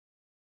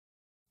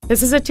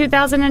This is a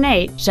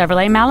 2008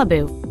 Chevrolet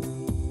Malibu.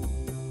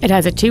 It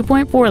has a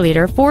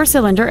 2.4-liter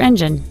four-cylinder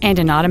engine and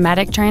an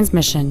automatic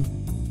transmission.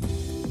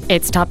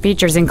 Its top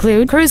features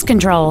include cruise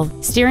control,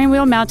 steering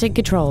wheel mounted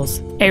controls,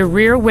 a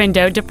rear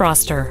window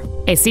defroster,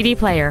 a CD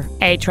player,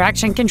 a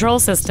traction control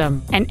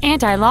system, an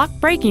anti-lock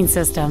braking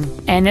system,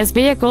 and this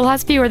vehicle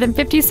has fewer than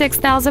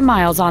 56,000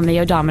 miles on the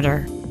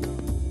odometer.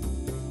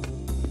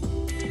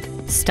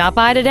 Stop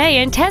by today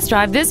and test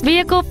drive this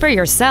vehicle for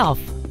yourself.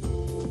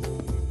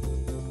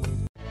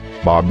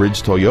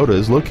 BobBridge Toyota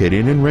is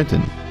located in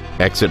Renton.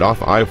 Exit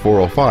off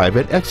I-405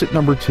 at exit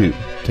number 2.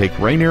 Take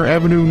Rainier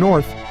Avenue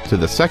North to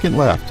the second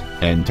left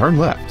and turn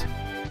left.